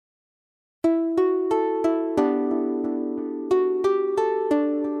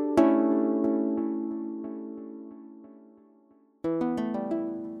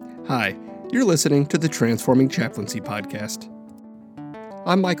You're listening to the Transforming Chaplaincy podcast.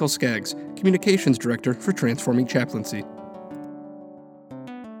 I'm Michael Skaggs, Communications Director for Transforming Chaplaincy.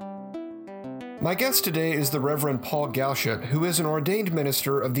 My guest today is the Reverend Paul Galchutt, who is an ordained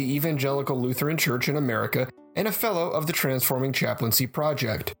minister of the Evangelical Lutheran Church in America and a fellow of the Transforming Chaplaincy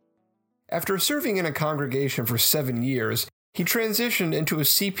Project. After serving in a congregation for 7 years, he transitioned into a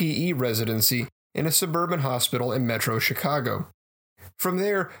CPE residency in a suburban hospital in Metro Chicago. From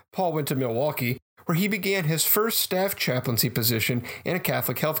there, Paul went to Milwaukee, where he began his first staff chaplaincy position in a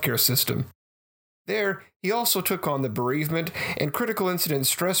Catholic healthcare system. There, he also took on the bereavement and critical incident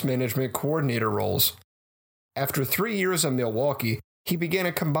stress management coordinator roles. After 3 years in Milwaukee, he began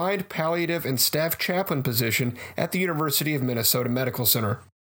a combined palliative and staff chaplain position at the University of Minnesota Medical Center.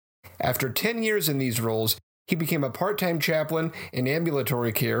 After 10 years in these roles, he became a part-time chaplain in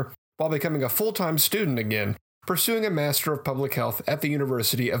ambulatory care while becoming a full-time student again, pursuing a Master of Public Health at the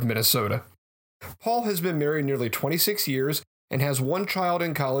University of Minnesota. Paul has been married nearly 26 years and has one child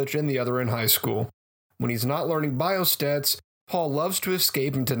in college and the other in high school. When he's not learning biostats, Paul loves to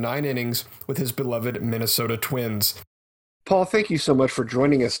escape into 9 innings with his beloved Minnesota Twins. Paul, thank you so much for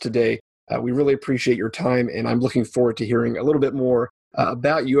joining us today. We really appreciate your time, and I'm looking forward to hearing a little bit more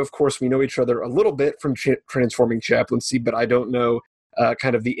about you. Of course, we know each other a little bit from Transforming Chaplaincy, but I don't know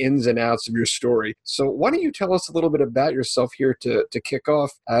kind of the ins and outs of your story. So why don't you tell us a little bit about yourself here to kick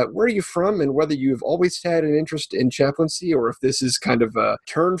off? Where are you from, and whether you've always had an interest in chaplaincy, or if this is kind of a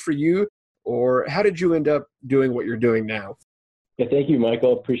turn for you, or how did you end up doing what you're doing now? Yeah, thank you,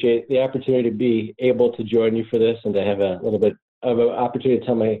 Michael. Appreciate the opportunity to be able to join you for this and to have a little bit of an opportunity to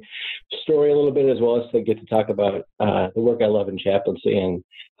tell my story a little bit, as well as to get to talk about the work I love in chaplaincy and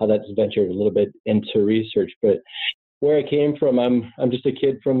how that's ventured a little bit into research. But where I came from, I'm just a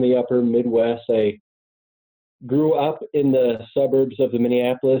kid from the upper Midwest. I grew up in the suburbs of the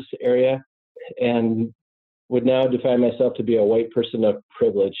Minneapolis area and would now define myself to be a white person of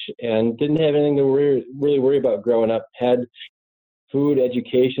privilege, and didn't have anything to really worry about growing up. Had food,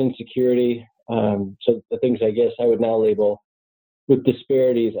 education, security, so the things I guess I would now label with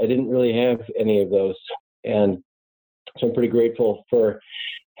disparities. I didn't really have any of those, and so I'm pretty grateful for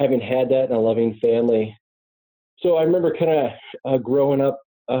having had that and a loving family. So I remember kind of growing up,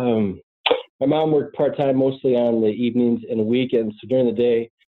 my mom worked part-time mostly on the evenings and weekends. So during the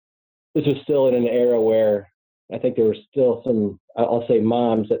day, this was still in an era where I think there were still some, I'll say,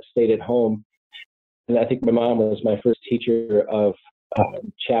 moms that stayed at home. And I think my mom was my first teacher of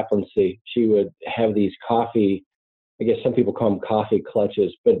chaplaincy. She would have these coffee, I guess some people call them coffee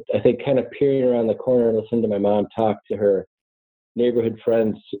clutches, but I think kind of peering around the corner and listening to my mom talk to her neighborhood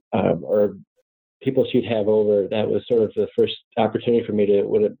friends or people she'd have over. That was sort of the first opportunity for me to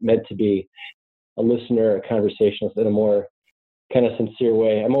what it meant to be a listener, a conversationalist in a more kind of sincere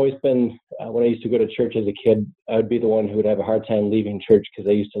way. I've always been, when I used to go to church as a kid, I would be the one who would have a hard time leaving church because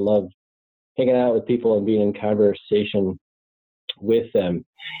I used to love hanging out with people and being in conversation with them.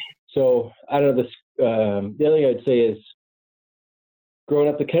 So out of this, the other thing I'd say is growing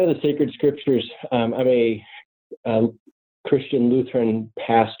up, the kind of the sacred scriptures, I'm a Christian Lutheran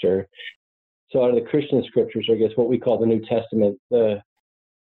pastor. So out of the Christian scriptures, I guess what we call the New Testament, the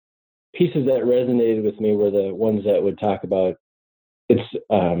pieces that resonated with me were the ones that would talk about it's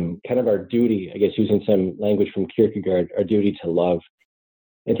kind of our duty, I guess, using some language from Kierkegaard, our duty to love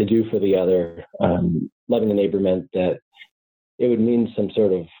and to do for the other. Loving the neighbor meant that it would mean some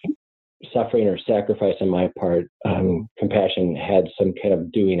sort of suffering or sacrifice on my part. Compassion had some kind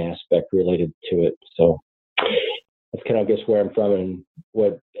of doing aspect related to it. So that's kind of, I guess, where I'm from and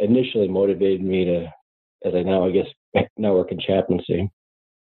what initially motivated me to, as I now, I guess, now work in chaplaincy.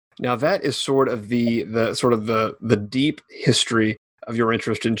 Now that is sort of the deep history of your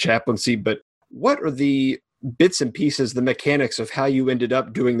interest in chaplaincy, but what are the bits and pieces, the mechanics of how you ended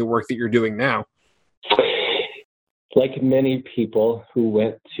up doing the work that you're doing now? Like many people who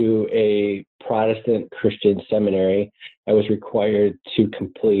went to a Protestant Christian seminary, I was required to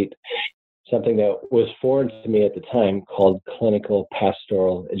complete something that was foreign to me at the time called clinical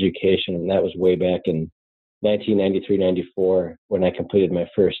pastoral education. And that was way back in 1993-94 when I completed my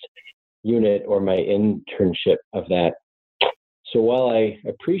first unit or my internship of that. So while I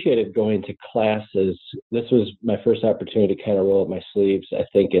appreciated going to classes, this was my first opportunity to kind of roll up my sleeves, I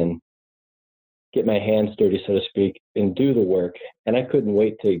think, and get my hands dirty, so to speak, and do the work. And I couldn't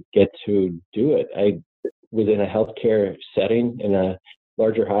wait to get to do it. I was in a healthcare setting in a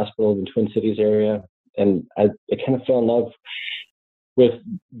larger hospital in the Twin Cities area, and I kind of fell in love with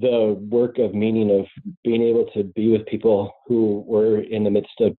the work of meaning of being able to be with people who were in the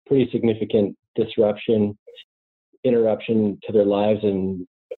midst of pretty significant disruption, interruption to their lives, and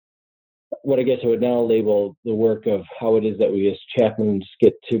what I guess I would now label the work of how it is that we as chaplains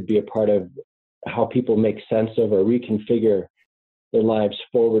get to be a part of how people make sense of or reconfigure their lives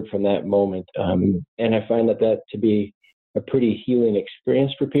forward from that moment. And I find that to be a pretty healing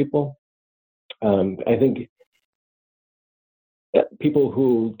experience for people. I think people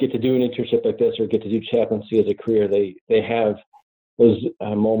who get to do an internship like this or get to do chaplaincy as a career, they have those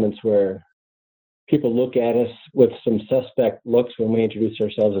moments where people look at us with some suspect looks when we introduce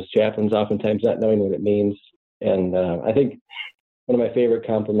ourselves as chaplains, oftentimes not knowing what it means. And I think one of my favorite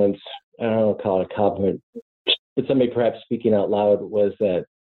compliments, I don't know, call it a compliment, but somebody perhaps speaking out loud, was that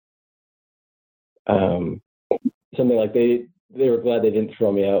something like they were glad they didn't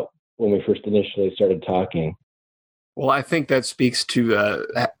throw me out when we first initially started talking. Well, I think that speaks to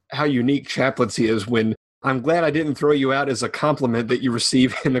how unique chaplaincy is, when I'm glad I didn't throw you out as a compliment that you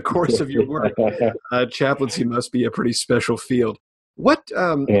receive in the course of your work. Chaplaincy must be a pretty special field. What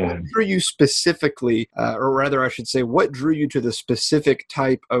drew you specifically, or rather I should say, what drew you to the specific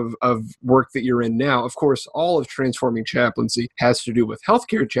type of work that you're in now? Of course, all of Transforming Chaplaincy has to do with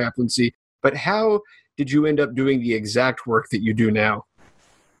healthcare chaplaincy, but how did you end up doing the exact work that you do now?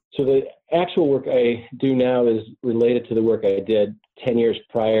 So the actual work I do now is related to the work I did 10 years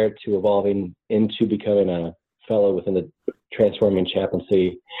prior to evolving into becoming a fellow within the Transforming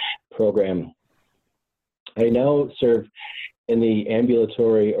Chaplaincy program. I now serve in the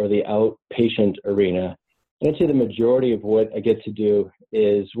ambulatory or the outpatient arena. And I'd say the majority of what I get to do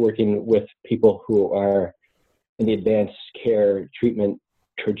is working with people who are in the advanced care treatment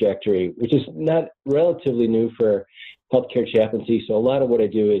trajectory, which is not relatively new for healthcare chaplaincy. So a lot of what I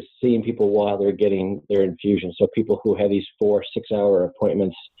do is seeing people while they're getting their infusion. So people who have these 4-6 hour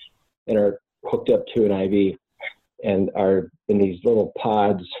appointments and are hooked up to an IV and are in these little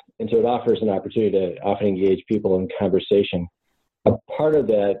pods. And so it offers an opportunity to often engage people in conversation. A part of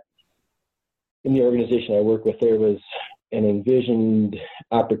that, in the organization I work with, there was an envisioned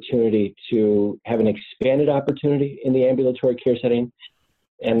opportunity to have an expanded opportunity in the ambulatory care setting.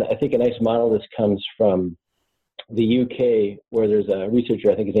 And I think a nice model of this comes from the UK, where there's a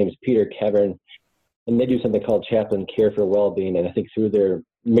researcher, I think his name is Peter Kevern, and they do something called Chaplain Care for Wellbeing. And I think through their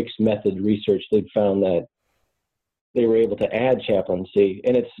mixed method research, they'd found that they were able to add chaplaincy.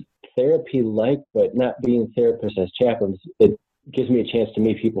 And it's therapy-like, but not being therapists as chaplains. It gives me a chance to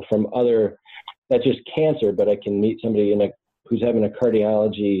meet people from other, not just cancer, but I can meet somebody who's having a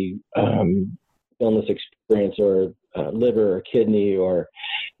cardiology illness experience, or liver or kidney, or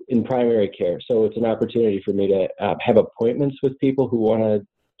in primary care. So it's an opportunity for me to have appointments with people who want to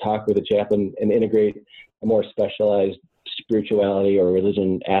talk with a chaplain and integrate a more specialized spirituality or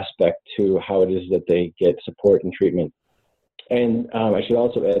religion aspect to how it is that they get support and treatment. And I should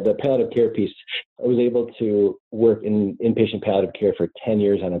also add the palliative care piece. I was able to work in inpatient palliative care for 10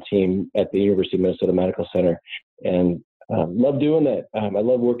 years on a team at the University of Minnesota Medical Center, and love doing that. I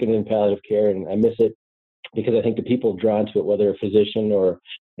love working in palliative care, and I miss it because I think the people drawn to it, whether a physician or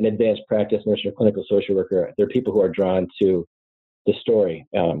an advanced practice nurse or clinical social worker, they're people who are drawn to the story.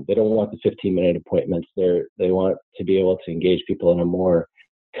 They don't want the 15-minute appointments. They want to be able to engage people in a more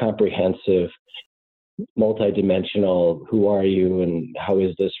comprehensive, multidimensional, who are you and how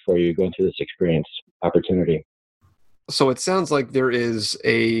is this for you going through this experience opportunity. So it sounds like there is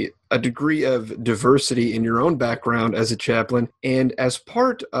a degree of diversity in your own background as a chaplain. And as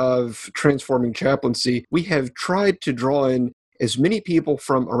part of Transforming Chaplaincy, we have tried to draw in as many people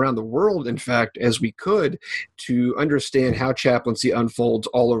from around the world, in fact, as we could, to understand how chaplaincy unfolds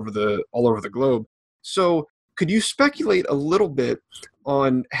all over the globe. So could you speculate a little bit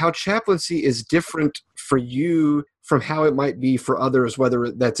on how chaplaincy is different for you from how it might be for others,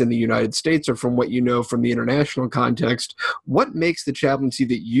 whether that's in the United States or from what you know from the international context? What makes the chaplaincy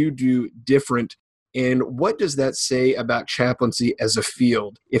that you do different, and what does that say about chaplaincy as a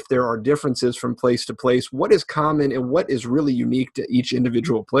field? If there are differences from place to place, what is common and what is really unique to each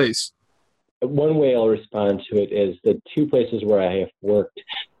individual place? One way I'll respond to it is the two places where I have worked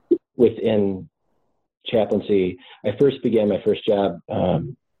within chaplaincy. I first began my first job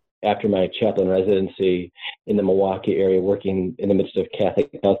after my chaplain residency in the Milwaukee area, working in the midst of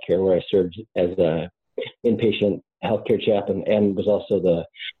Catholic healthcare, where I served as an inpatient healthcare chaplain and was also the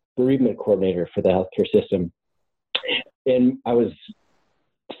bereavement coordinator for the healthcare system. And I was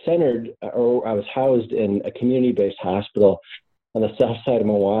housed in a community-based hospital on the south side of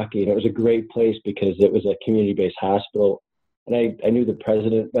Milwaukee. And it was a great place because it was a community-based hospital. And I knew the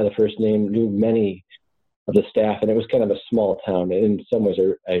president by the first name, knew many of the staff, and it was kind of a small town. And in some ways,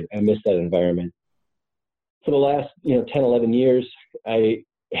 I missed that environment. For the last 10, 11 years, I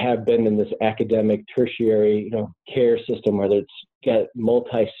have been in this academic tertiary, care system where it's got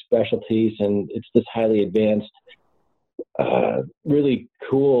multi-specialties and it's this highly advanced, really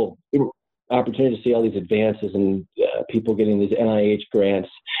cool opportunity to see all these advances and people getting these NIH grants.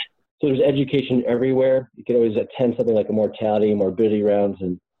 So there's education everywhere. You can always attend something like a mortality, morbidity rounds,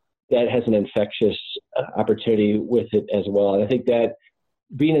 and that has an infectious opportunity with it as well. And I think that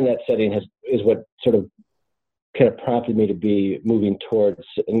being in that setting is what sort of kind of prompted me to be moving towards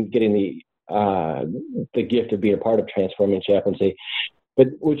and getting the gift of being a part of transforming chaplaincy. But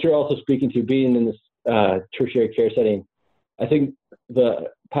what you're also speaking to, being in this tertiary care setting, I think the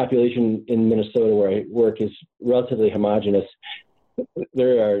population in Minnesota where I work is relatively homogenous.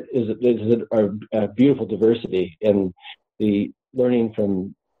 There is a beautiful diversity, and the learning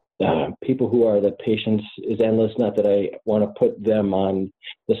from people who are the patients is endless. Not that I want to put them on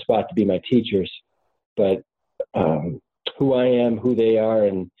the spot to be my teachers, but who I am, who they are,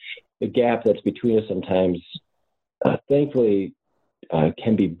 and the gap that's between us sometimes, thankfully,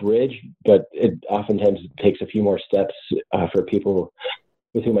 can be bridged, but it oftentimes takes a few more steps for people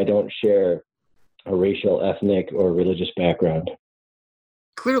with whom I don't share a racial, ethnic, or religious background.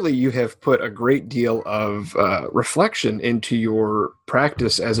 Clearly, you have put a great deal of reflection into your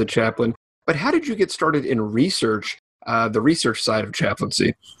practice as a chaplain, but how did you get started in research, the research side of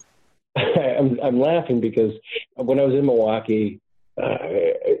chaplaincy? I'm laughing because when I was in Milwaukee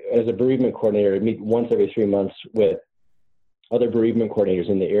as a bereavement coordinator, I meet once every 3 months with other bereavement coordinators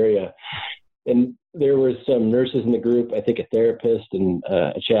in the area. And there were some nurses in the group, I think a therapist and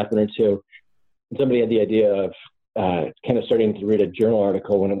a chaplain or two. And somebody had the idea of kind of starting to read a journal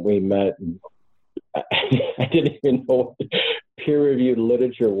article when we met. I didn't even know what peer-reviewed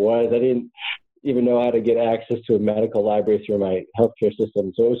literature was. I didn't even know how to get access to a medical library through my healthcare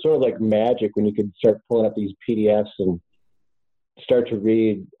system. So it was sort of like magic when you could start pulling up these PDFs and start to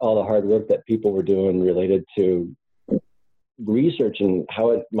read all the hard work that people were doing related to research and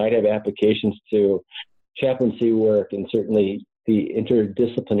how it might have applications to chaplaincy work, and certainly the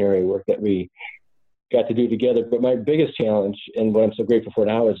interdisciplinary work that we got to do together. But my biggest challenge, and what I'm so grateful for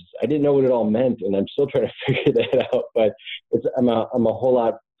now, is I didn't know what it all meant, and I'm still trying to figure that out. But I'm a whole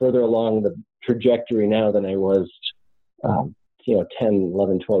lot further along the trajectory now than I was, 10,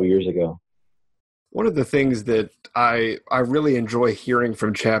 11, 12 years ago. One of the things that I really enjoy hearing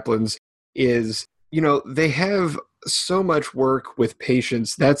from chaplains is, they have so much work with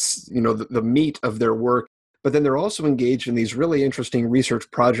patients. That's, the meat of their work. But then they're also engaged in these really interesting research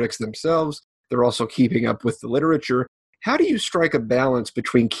projects themselves. They're also keeping up with the literature. How do you strike a balance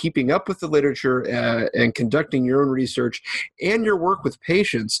between keeping up with the literature and conducting your own research and your work with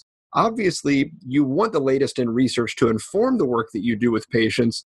patients? Obviously, you want the latest in research to inform the work that you do with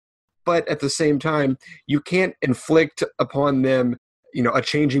patients, but at the same time, you can't inflict upon them, a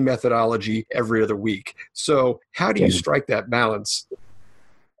changing methodology every other week. So how do you strike that balance?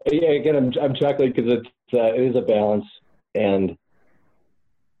 Yeah, again, I'm chuckling because it is a balance, and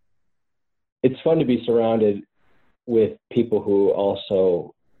it's fun to be surrounded with people who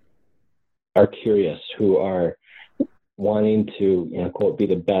also are curious, who are wanting to, quote, be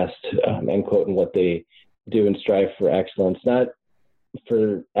the best, end quote, in what they do and strive for excellence, not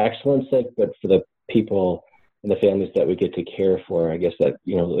for excellence sake, but for the people and the families that we get to care for. I guess that,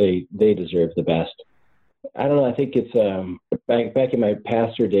 they deserve the best. I don't know. I think it's back in my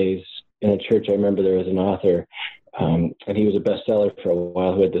pastor days in a church, I remember there was an author, and he was a bestseller for a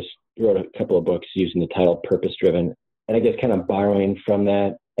while, who wrote a couple of books using the title Purpose Driven. And I guess kind of borrowing from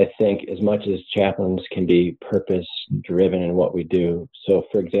that, I think as much as chaplains can be purpose driven in what we do. So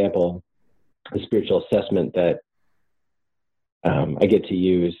for example, the spiritual assessment that I get to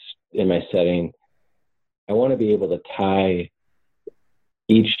use in my setting, I want to be able to tie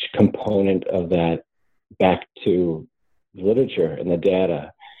each component of that back to literature and the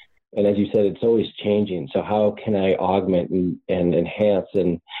data. And as you said, it's always changing. So how can I augment and enhance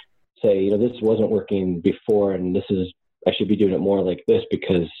and say, this wasn't working before, and I should be doing it more like this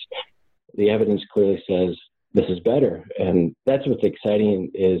because the evidence clearly says this is better. And that's what's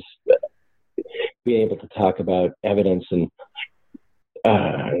exciting, is being able to talk about evidence. And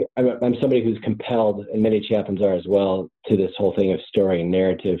I'm somebody who's compelled, and many chaplains are as well, to this whole thing of story and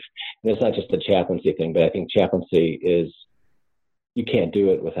narrative. And it's not just a chaplaincy thing, but I think chaplaincy is, you can't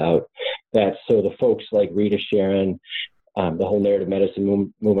do it without that. So the folks like Rita Sharon, the whole narrative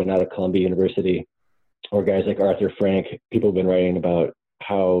medicine movement out of Columbia University, or guys like Arthur Frank, people have been writing about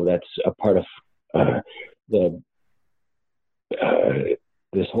how that's a part of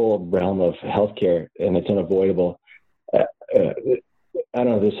this whole realm of healthcare, and it's unavoidable. I don't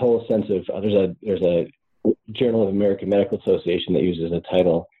know, this whole sense of there's a Journal of American Medical Association that uses a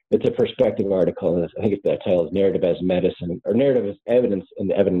title. It's a perspective article, and I think that title is Narrative as Medicine, or Narrative as Evidence,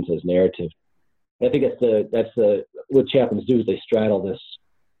 and Evidence as Narrative. And I think that's what chaplains do is they straddle this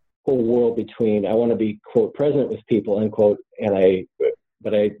whole world between I want to be, quote, present with people, unquote,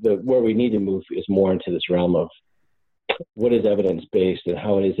 where we need to move is more into this realm of what is evidence-based and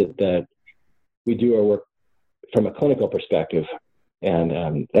how is it that we do our work from a clinical perspective.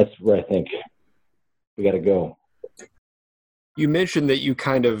 And that's where I think we got to go. You mentioned that you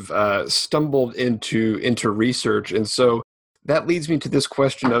kind of stumbled into research. And so that leads me to this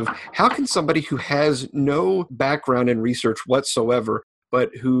question of how can somebody who has no background in research whatsoever,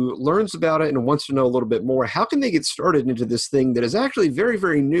 but who learns about it and wants to know a little bit more, how can they get started into this thing that is actually very,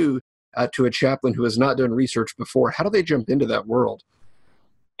 very new to a chaplain who has not done research before? How do they jump into that world?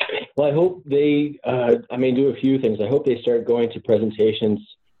 Well, I hope they, do a few things. I hope they start going to presentations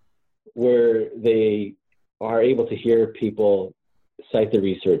where they are able to hear people cite the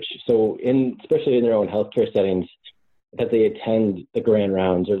research. So especially in their own healthcare settings, that they attend the grand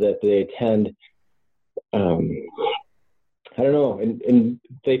rounds or that they attend, and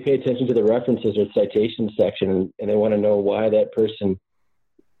they pay attention to the references or citation section, and they want to know why that person,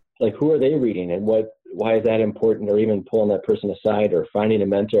 like who are they reading and why is that important, or even pulling that person aside or finding a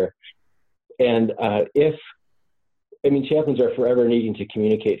mentor. And chaplains are forever needing to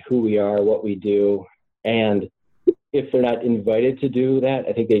communicate who we are, what we do. And if they're not invited to do that,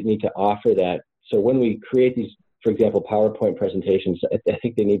 I think they need to offer that. So when we create these, for example, PowerPoint presentations, I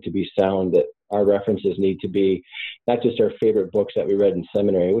think they need to be sound, that our references need to be not just our favorite books that we read in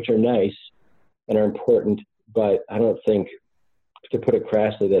seminary, which are nice and are important, but I don't think, to put it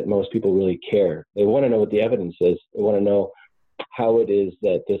crassly, that most people really care. They want to know what the evidence is. They want to know how it is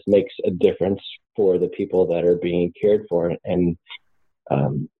that this makes a difference for the people that are being cared for. And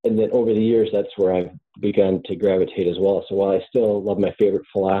then over the years, that's where I've begun to gravitate as well. So while I still love my favorite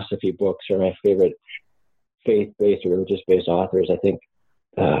philosophy books or my favorite faith-based or religious-based authors, I think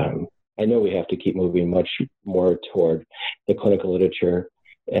I know we have to keep moving much more toward the clinical literature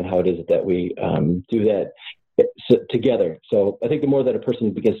and how it is that we do that together. So I think the more that a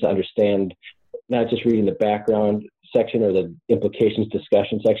person begins to understand, not just reading the background section or the implications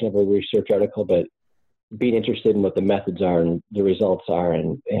discussion section of a research article, but being interested in what the methods are and the results are.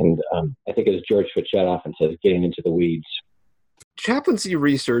 And I think, as George Fichet often says, getting into the weeds. Chaplaincy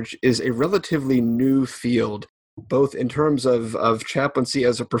research is a relatively new field, both in terms of chaplaincy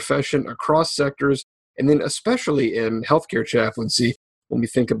as a profession across sectors, and then especially in healthcare chaplaincy, when we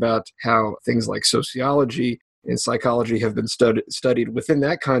think about how things like sociology and psychology have been studied within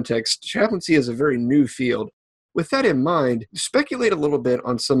that context. Chaplaincy is a very new field. With that in mind, speculate a little bit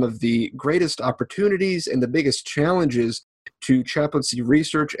on some of the greatest opportunities and the biggest challenges to chaplaincy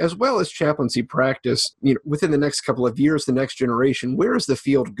research as well as chaplaincy practice, within the next couple of years, the next generation. Where is the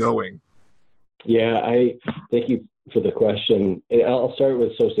field going? Yeah, I thank you for the question. I'll start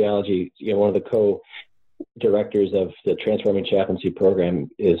with sociology. One of the co-directors of the Transforming Chaplaincy program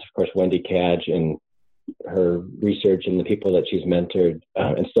is, of course, Wendy Cadge, and her research and the people that she's mentored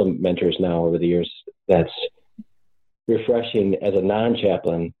and still mentors now over the years. That's refreshing as a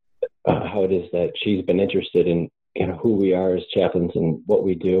non-chaplain, how it is that she's been interested in who we are as chaplains and what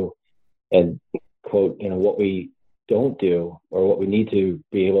we do, and quote, what we don't do or what we need to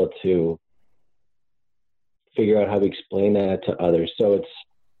be able to figure out how to explain that to others. So it's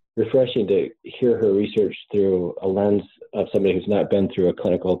refreshing to hear her research through a lens of somebody who's not been through a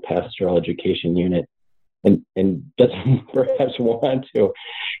clinical pastoral education unit and doesn't perhaps want to.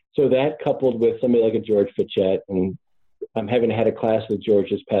 So that, coupled with somebody like a George Fichet, and I'm having had a class with George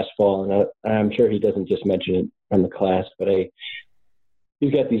this past fall, and I'm sure he doesn't just mention it from the class, but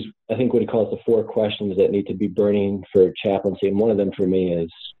he's got these, I think what he calls the 4 questions that need to be burning for chaplaincy. And one of them for me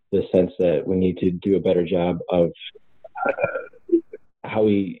is the sense that we need to do a better job of how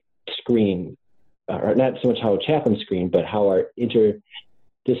we screen, or not so much how a chaplain screen, but how our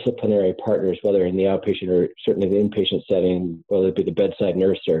interdisciplinary partners, whether in the outpatient or certainly the inpatient setting, whether it be the bedside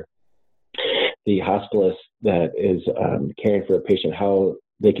nurse or the hospitalist that is caring for a patient, how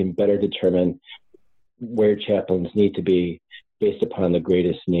they can better determine where chaplains need to be based upon the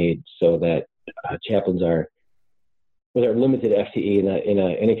greatest need, so that chaplains are, with our limited FTE in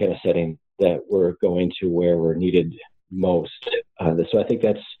any kind of setting, that we're going to where we're needed most. So I think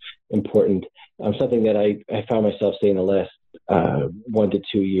that's important. Something that I found myself saying the last 1 to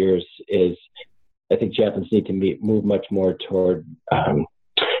 2 years is I think chaplains need to move much more toward, and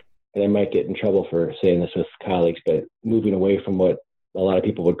I might get in trouble for saying this with colleagues, but moving away from what a lot of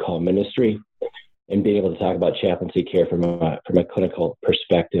people would call ministry and being able to talk about chaplaincy care from a clinical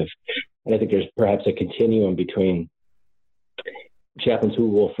perspective. And I think there's perhaps a continuum between chaplains who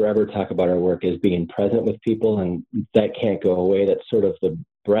will forever talk about our work as being present with people, and that can't go away. That's sort of the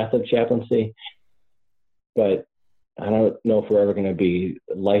breadth of chaplaincy. But I don't know if we're ever going to be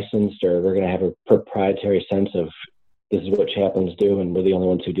licensed or we're going to have a proprietary sense of this is what chaplains do, and we're the only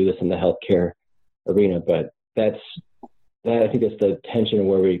ones who do this in the healthcare arena. But I think that's the tension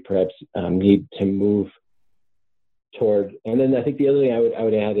where we perhaps need to move toward. And then I think the other thing I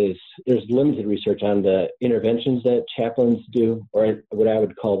would add is there's limited research on the interventions that chaplains do, or what I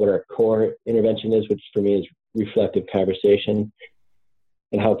would call what our core intervention is, which for me is reflective conversation,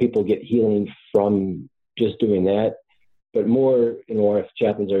 and how people get healing from just doing that. But more and more, if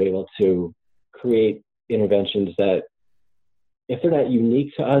chaplains are able to create interventions that, if they're not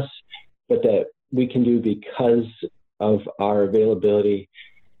unique to us, but that we can do because of our availability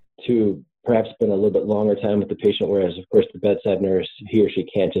to perhaps spend a little bit longer time with the patient, whereas, of course, the bedside nurse, he or she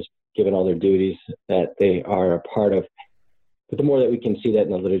can't, just given all their duties that they are a part of. But the more that we can see that in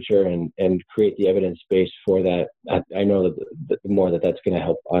the literature and create the evidence base for that, I know that the more that's going to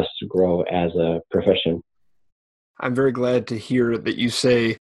help us grow as a profession. I'm very glad to hear that you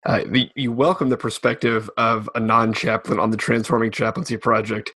say you welcome the perspective of a non-chaplain on the Transforming Chaplaincy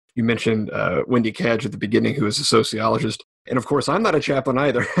Project. You mentioned Wendy Cadge at the beginning, who is a sociologist. And of course, I'm not a chaplain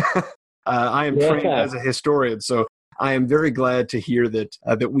either. I am trained as a historian, so I am very glad to hear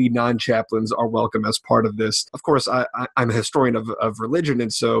that we non-chaplains are welcome as part of this. Of course, I'm a historian of religion,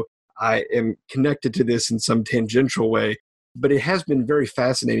 and so I am connected to this in some tangential way. But it has been very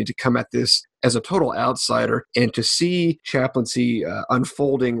fascinating to come at this as a total outsider and to see chaplaincy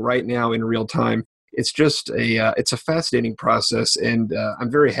unfolding right now in real time. It's just it's a fascinating process, and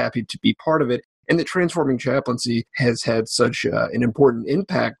I'm very happy to be part of it. And that Transforming Chaplaincy has had such an important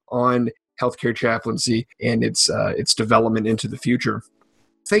impact on healthcare chaplaincy and its development into the future.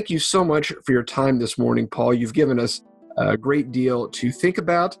 Thank you so much for your time this morning, Paul. You've given us a great deal to think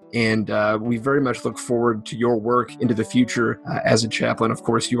about, and we very much look forward to your work into the future as a chaplain. Of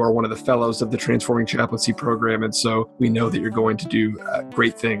course, you are one of the fellows of the Transforming Chaplaincy program, and so we know that you're going to do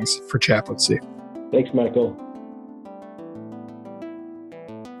great things for chaplaincy. Thanks, Michael.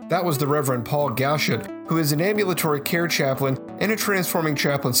 That was the Reverend Paul Galchutt, who is an ambulatory care chaplain and a Transforming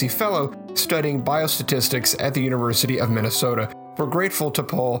Chaplaincy Fellow studying biostatistics at the University of Minnesota. We're grateful to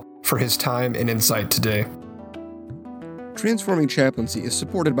Paul for his time and insight today. Transforming Chaplaincy is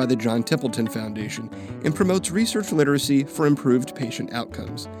supported by the John Templeton Foundation and promotes research literacy for improved patient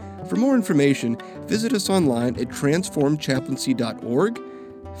outcomes. For more information, visit us online at transformchaplaincy.org.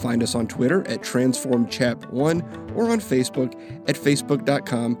 Find us on Twitter at TransformChap1 or on Facebook at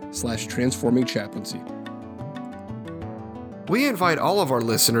facebook.com/transformingchaplaincy. We invite all of our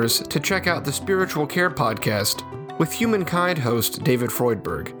listeners to check out the Spiritual Care Podcast with Humankind host David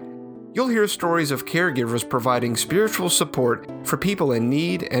Freudberg. You'll hear stories of caregivers providing spiritual support for people in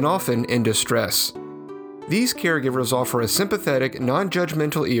need and often in distress. These caregivers offer a sympathetic,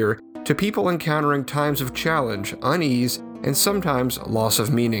 non-judgmental ear to people encountering times of challenge, unease, and sometimes loss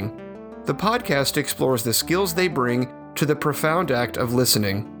of meaning. The podcast explores the skills they bring to the profound act of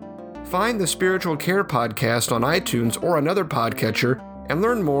listening. Find the Spiritual Care Podcast on iTunes or another podcatcher and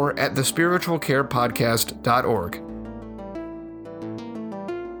learn more at thespiritualcarepodcast.org.